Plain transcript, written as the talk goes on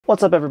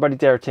What's up everybody,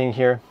 Ting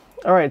here.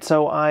 Alright,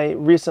 so I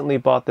recently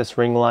bought this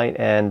ring light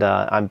and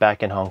I'm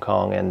back in Hong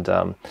Kong, and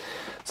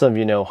some of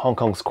you know Hong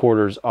Kong's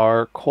quarters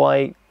are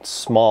quite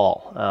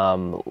small,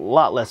 a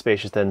lot less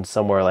spacious than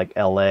somewhere like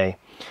LA.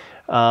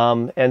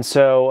 And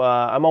so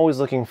I'm always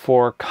looking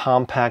for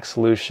compact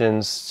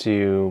solutions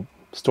to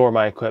store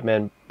my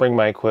equipment, bring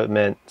my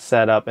equipment,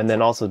 set up, and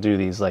then also do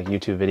these like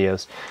YouTube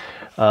videos.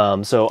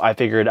 So I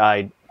figured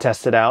I'd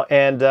test it out,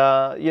 and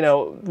you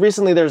know,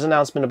 recently there's an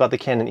announcement about the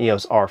Canon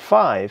EOS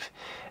R5,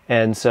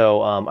 and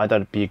so I thought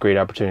it'd be a great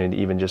opportunity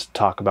to even just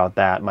talk about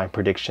that, my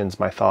predictions,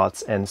 my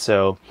thoughts. And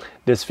so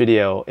this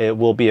video, it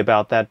will be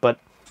about that, but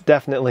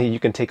definitely you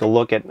can take a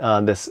look at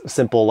this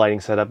simple lighting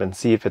setup and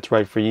see if it's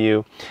right for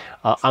you.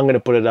 I'm going to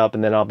put it up,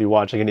 and then I'll be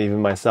watching it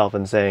even myself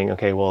and saying,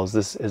 okay, well, is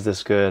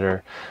this good,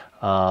 or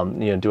you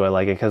know, do I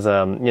like it? Because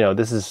you know,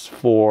 this is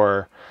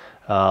for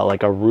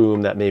like a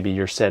room that maybe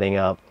you're setting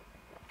up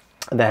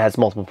that has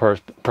multiple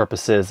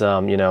purposes,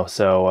 you know,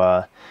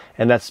 so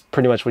and that's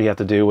pretty much what you have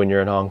to do when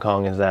you're in Hong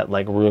Kong, is that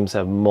like rooms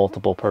have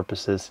multiple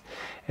purposes.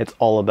 It's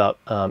all about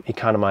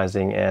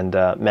economizing and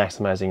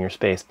maximizing your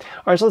space.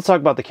 All right, so let's talk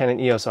about the Canon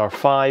EOS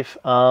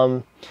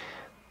R5.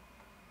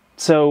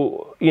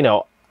 So, you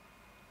know,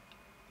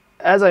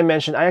 as I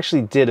mentioned, I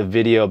actually did a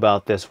video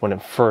about this when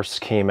it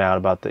first came out,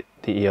 about the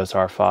EOS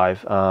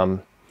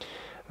R5.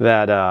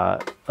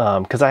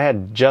 Because I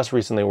had just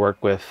recently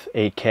worked with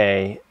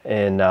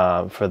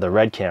 8K for the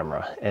Red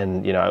camera,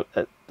 and you know,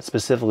 I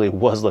specifically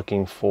was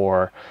looking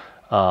for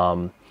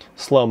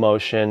slow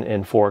motion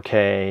in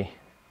 4K,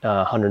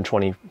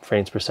 120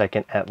 frames per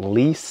second at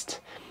least,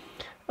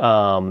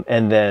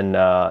 and then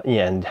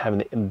yeah, and having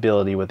the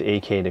ability with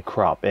 8K to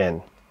crop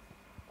in.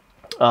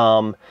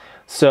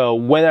 So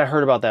when I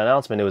heard about that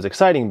announcement, it was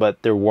exciting,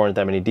 but there weren't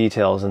that many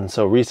details. And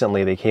so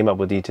recently they came up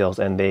with details,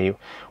 and they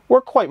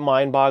were quite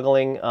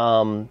mind-boggling.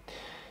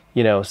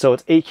 You know, so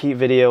it's 8K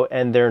video,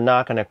 and they're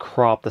not going to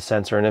crop the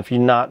sensor. And if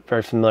you're not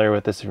very familiar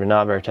with this, if you're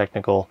not very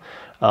technical,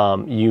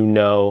 you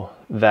know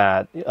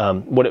that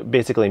what it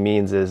basically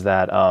means is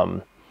that,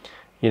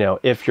 you know,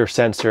 if your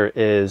sensor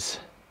is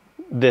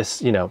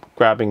this, you know,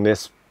 grabbing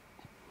this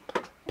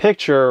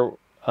picture,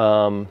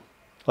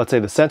 let's say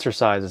the sensor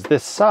size is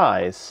this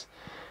size,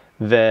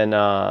 then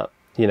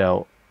you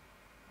know,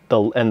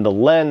 the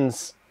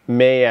lens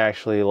may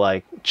actually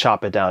like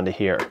chop it down to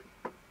here.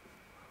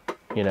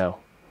 You know,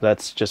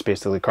 that's just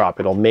basically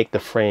crop. It'll make the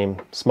frame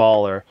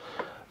smaller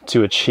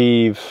to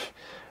achieve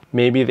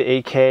maybe the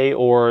 8K,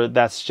 or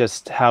that's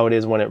just how it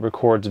is when it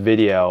records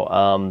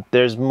video.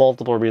 There's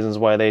multiple reasons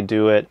why they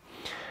do it,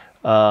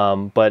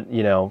 but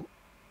you know,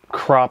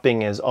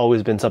 cropping has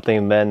always been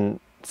something, then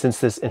since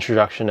this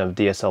introduction of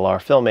DSLR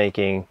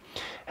filmmaking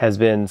has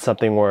been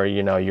something where,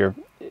 you know,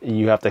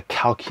 you have to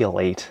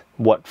calculate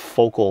what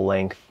focal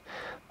length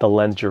the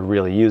lens you're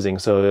really using.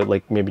 So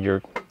like maybe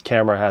your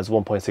camera has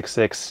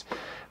 1.66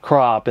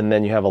 crop, and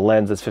then you have a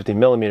lens that's 50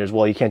 millimeters.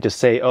 Well, you can't just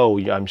say, oh,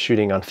 I'm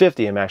shooting on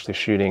 50. I'm actually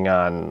shooting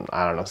on,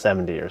 I don't know,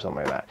 70 or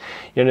something like that.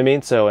 You know what I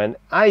mean? So, and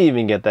I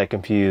even get that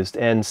confused.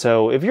 And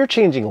so if you're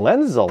changing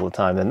lenses all the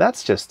time, then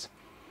that's just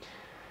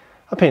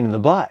a pain in the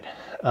butt.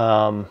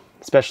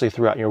 Especially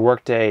throughout your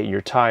workday,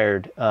 you're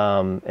tired,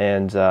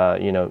 and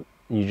you know,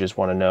 you just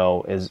want to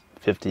know, is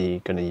 50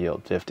 going to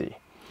yield 50?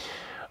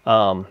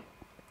 So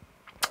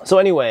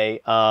anyway,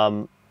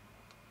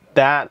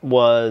 that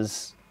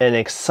was an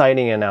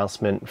exciting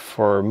announcement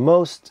for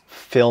most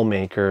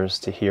filmmakers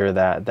to hear,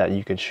 that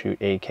you could shoot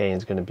 8K and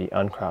it's going to be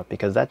uncropped,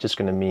 because that's just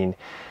going to mean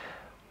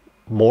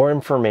more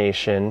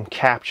information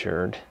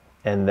captured,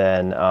 and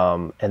then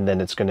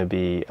it's going to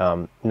be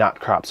not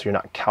cropped, so you're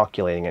not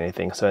calculating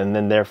anything. So, and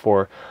then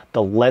therefore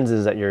the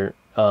lenses that you're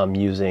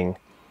using,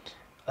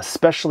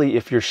 especially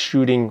if you're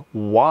shooting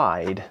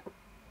wide,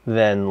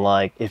 then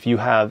like if you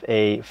have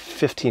a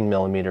 15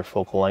 millimeter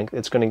focal length,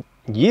 it's going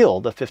to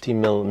yield a 15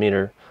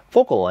 millimeter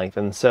focal length.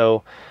 And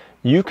so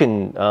you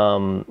can,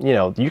 you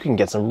know, you can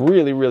get some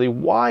really, really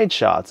wide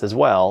shots as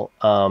well.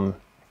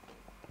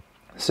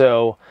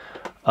 So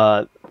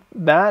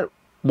that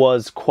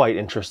was quite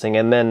interesting.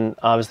 And then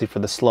obviously for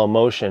the slow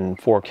motion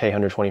 4K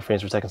 120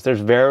 frames per second,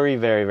 there's very,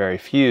 very, very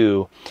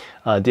few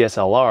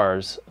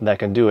DSLRs that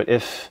can do it,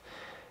 if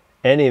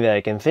any that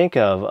I can think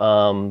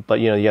of. But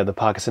you know, you have the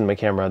pocket cinema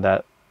camera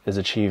that is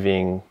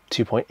achieving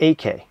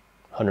 2.8K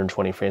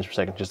 120 frames per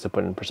second, just to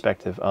put it in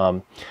perspective.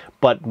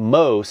 But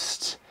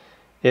most,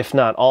 if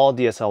not all,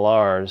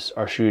 DSLRs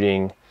are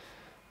shooting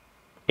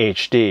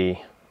HD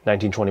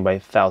 1920 by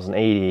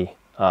 1080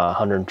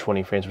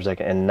 120 frames per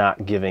second, and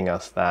not giving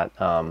us that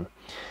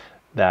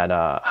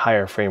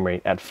higher frame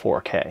rate at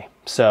 4K.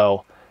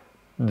 So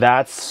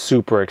that's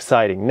super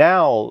exciting.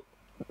 Now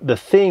the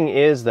thing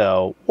is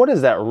though, what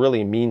does that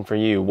really mean for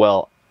you?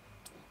 Well,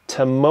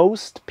 to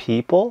most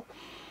people,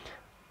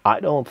 I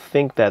don't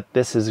think that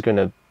this is going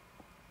to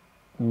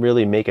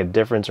really make a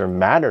difference or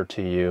matter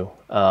to you,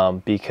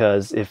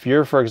 because if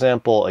you're, for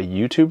example, a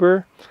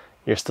YouTuber,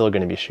 you're still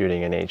going to be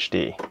shooting in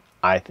HD.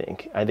 I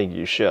think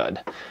you should,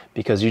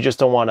 because you just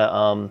don't want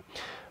to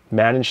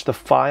manage the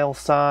file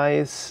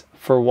size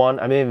for one.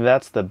 I mean,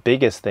 that's the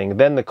biggest thing.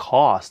 Then the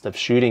cost of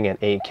shooting at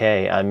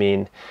 8K, I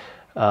mean,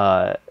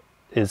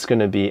 it's going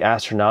to be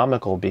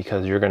astronomical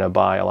because you're going to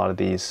buy a lot of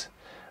these.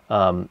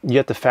 You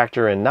have to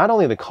factor in not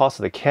only the cost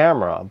of the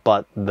camera,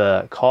 but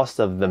the cost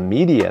of the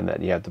media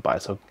that you have to buy.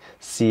 So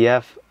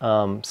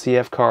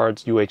CF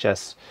cards,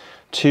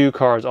 UHS-2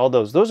 cards, all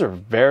those are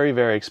very,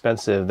 very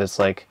expensive. That's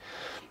like,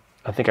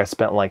 I think I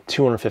spent like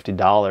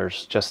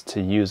 $250 just to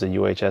use a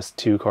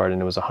UHS-2 card,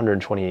 and it was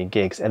 128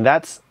 gigs. And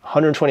that's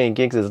 128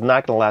 gigs is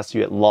not going to last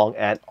you long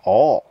at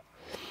all.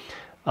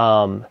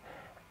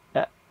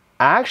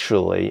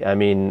 Actually, I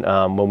mean,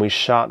 when we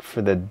shot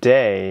for the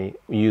day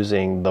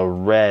using the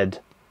red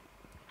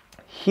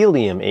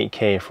helium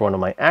 8K for one of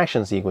my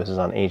action sequences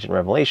on Agent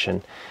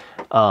Revelation,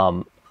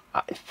 I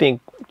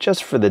think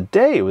just for the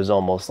day it was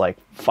almost like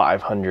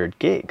 500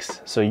 gigs.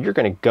 So you're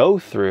going to go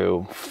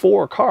through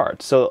 4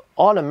 cards. So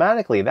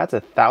automatically that's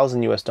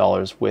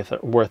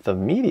 $1,000 worth of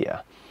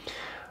media.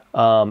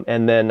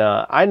 And then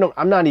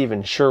I'm not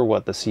even sure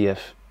what the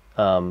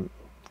CF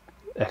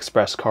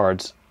Express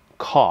cards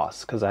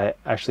cost, because I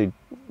actually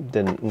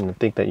didn't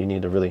think that you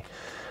need to really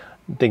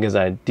think it's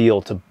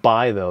ideal to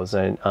buy those,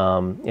 and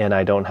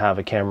I don't have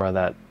a camera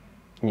that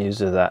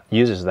uses that.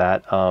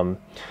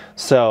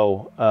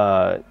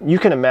 So you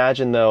can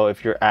imagine though,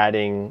 if you're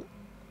adding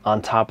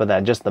on top of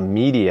that just the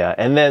media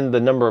and then the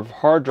number of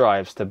hard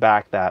drives to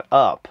back that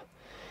up,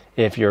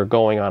 if you're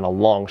going on a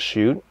long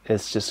shoot,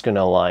 it's just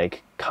gonna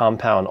like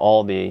compound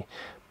all the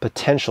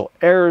potential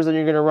errors that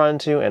you're gonna run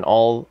into and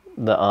all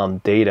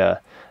the data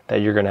that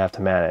you're gonna have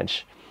to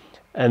manage.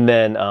 And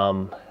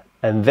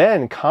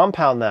then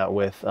compound that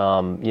with,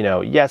 you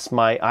know, yes,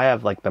 I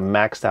have like the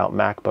maxed out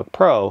MacBook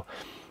Pro,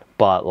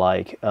 but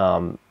like,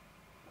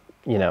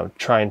 you know,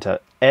 trying to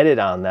edit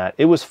on that,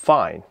 it was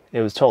fine.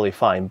 It was totally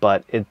fine.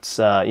 But it's,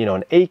 you know,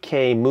 an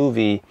 8K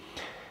movie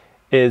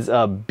is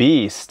a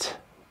beast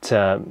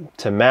to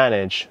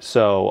manage.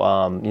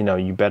 So, you know,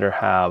 you better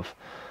have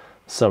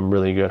some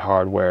really good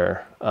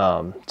hardware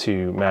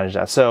to manage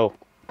that. So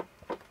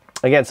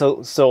again,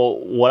 so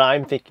what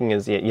I'm thinking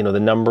is, you know, the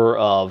number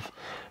of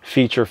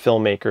feature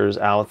filmmakers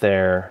out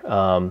there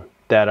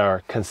that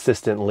are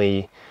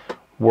consistently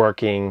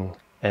working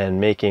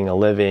and making a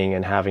living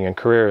and having a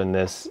career in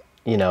this,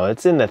 you know,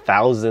 it's in the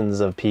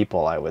thousands of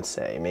people, I would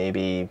say,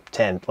 maybe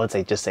 10, let's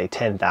say, just say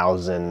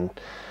 10,000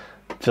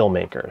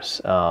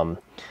 filmmakers.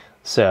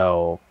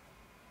 So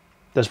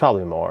there's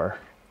probably more.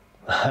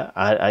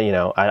 You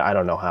know, I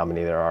don't know how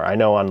many there are. I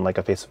know on like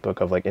a Facebook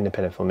of like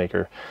independent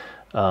filmmaker,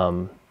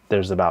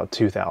 there's about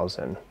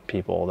 2,000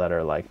 people that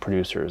are like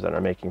producers that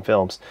are making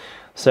films.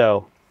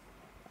 So,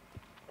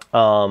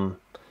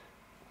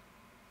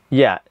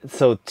 yeah,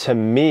 so to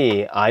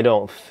me, I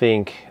don't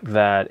think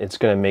that it's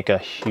going to make a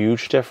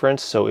huge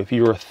difference. So if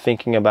you were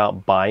thinking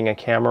about buying a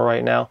camera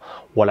right now,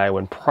 what I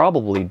would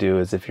probably do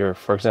is, if you're,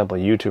 for example, a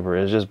YouTuber,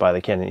 is just buy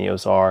the Canon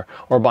EOS R,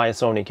 or buy a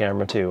Sony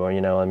camera too. Or, you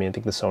know, I mean, I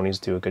think the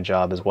Sonys do a good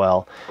job as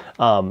well.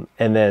 And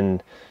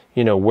then,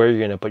 you know, where you're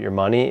going to put your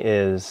money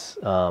is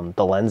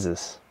the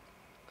lenses,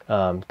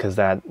 because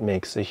that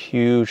makes a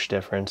huge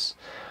difference,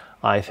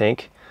 I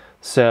think.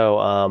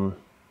 So,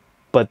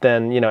 but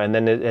then, you know, and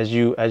then as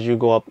you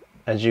go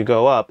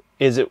up,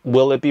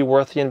 will it be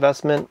worth the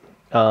investment?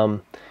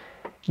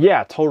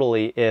 Yeah,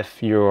 totally.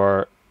 If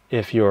you're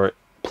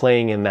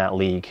playing in that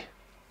league.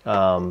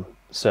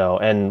 So,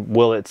 and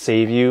will it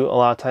save you a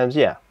lot of times?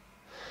 Yeah.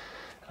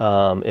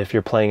 If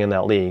you're playing in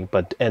that league,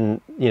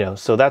 and you know,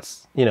 so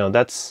that's, you know,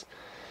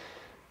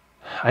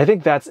 I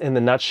think that's in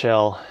the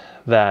nutshell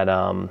that,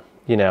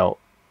 you know,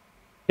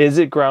 is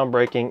it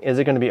groundbreaking? Is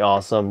it going to be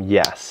awesome?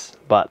 Yes.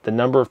 But the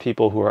number of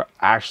people who are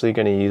actually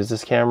going to use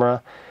this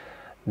camera,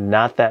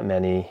 not that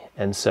many.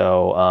 And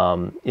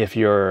so if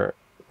you're,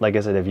 like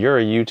I said, if you're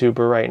a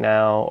YouTuber right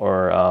now,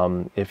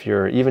 or if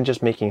you're even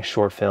just making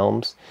short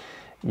films,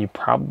 you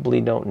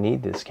probably don't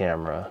need this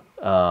camera.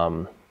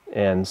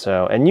 And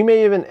so, and you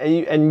may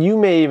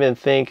even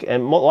think,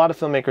 and a lot of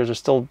filmmakers are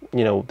still,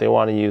 you know, they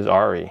want to use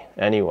ARRI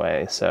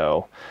anyway.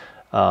 So,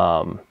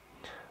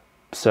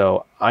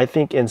 so I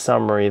think in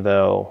summary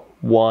though,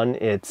 one,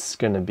 it's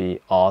going to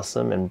be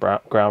awesome and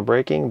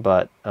groundbreaking,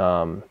 but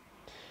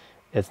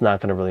it's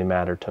not going to really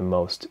matter to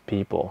most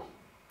people.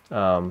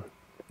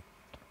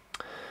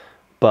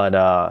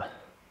 But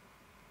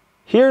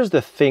here's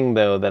the thing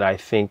though that I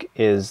think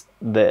is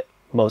the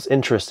most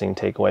interesting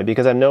takeaway,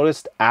 because I've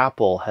noticed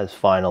Apple has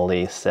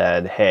finally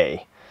said,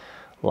 hey,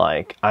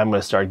 like, I'm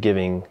going to start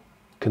giving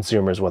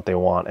consumers what they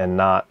want and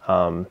not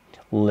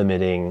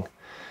limiting,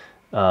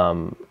 you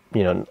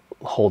know,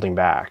 holding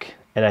back.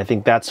 And I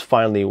think that's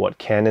finally what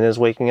Canon is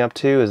waking up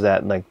to, is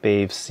that like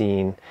they've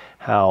seen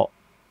how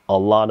a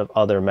lot of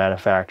other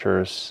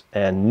manufacturers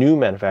and new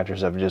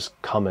manufacturers have just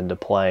come into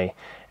play,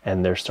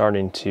 and they're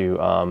starting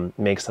to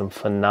make some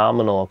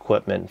phenomenal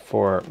equipment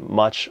for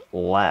much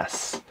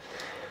less.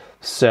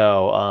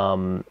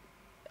 So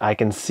I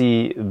can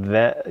see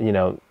that, you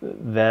know,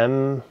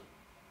 them,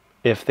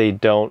 if they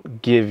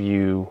don't give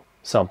you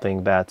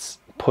something that's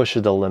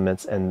pushes the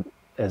limits and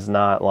is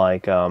not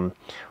like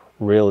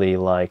really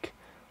like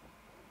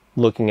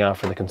looking out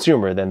for the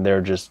consumer, then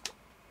they're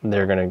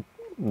gonna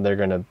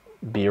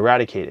be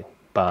eradicated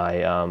by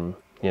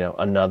you know,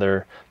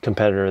 another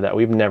competitor that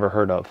we've never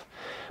heard of.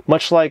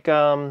 Much like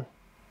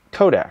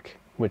Kodak,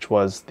 which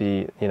was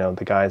the, you know,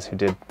 the guys who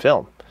did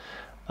film.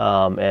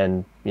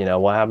 And you know,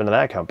 what happened to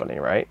that company,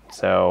 right?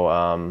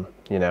 So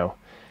you know,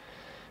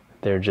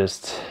 they're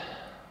just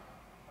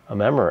a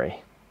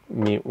memory,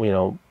 you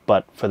know.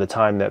 But for the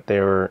time that they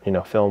were, you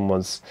know, film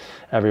was,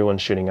 everyone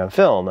shooting on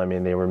film, I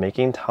mean, they were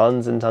making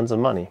tons and tons of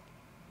money.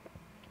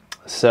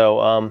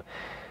 So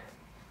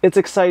it's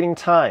exciting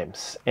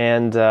times,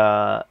 and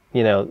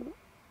you know,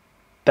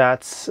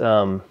 that's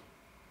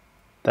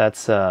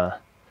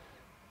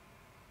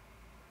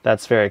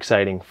very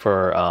exciting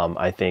for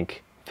I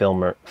think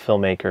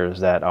filmmakers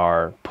that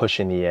are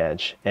pushing the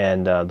edge,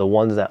 and the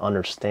ones that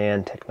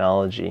understand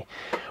technology,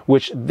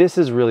 which this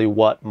is really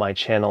what my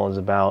channel is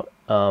about,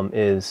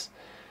 is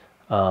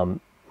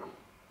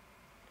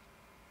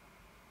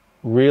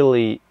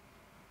really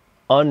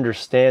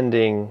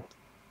understanding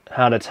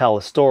how to tell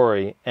a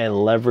story and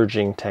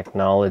leveraging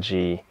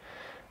technology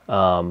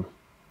to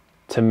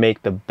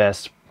make the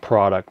best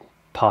product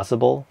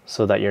possible,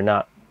 so that you're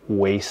not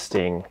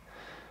wasting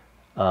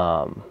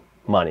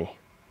money.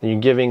 You're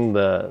giving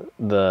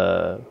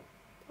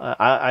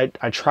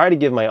I try to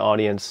give my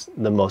audience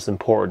the most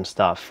important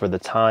stuff for the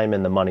time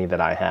and the money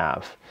that I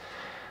have.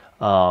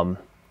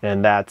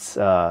 And that's,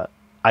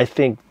 I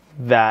think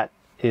that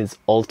is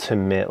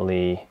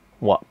ultimately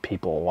what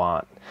people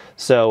want.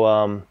 So,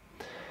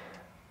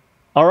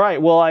 all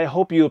right, well, I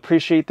hope you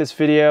appreciate this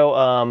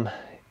video.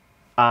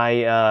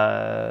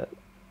 I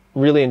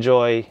really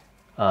enjoy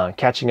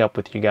catching up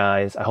with you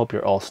guys. I hope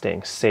you're all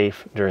staying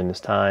safe during this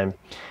time.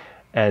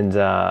 And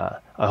I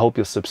hope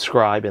you'll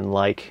subscribe and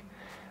like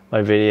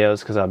my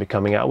videos, because I'll be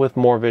coming out with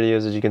more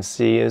videos, as you can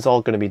see. It's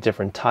all going to be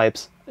different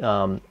types.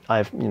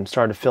 I've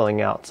started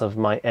filling out some of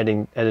my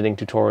editing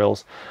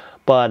tutorials,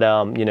 but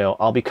you know,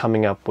 I'll be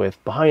coming up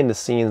with behind the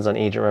scenes on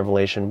Agent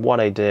Revelation, what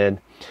I did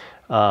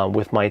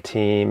with my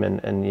team,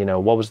 and you know,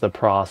 what was the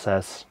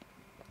process,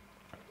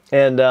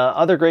 and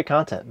other great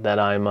content that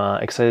I'm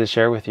excited to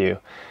share with you.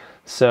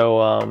 So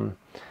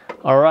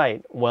all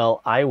right,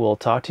 well, I will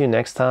talk to you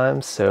next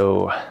time.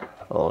 So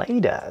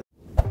later.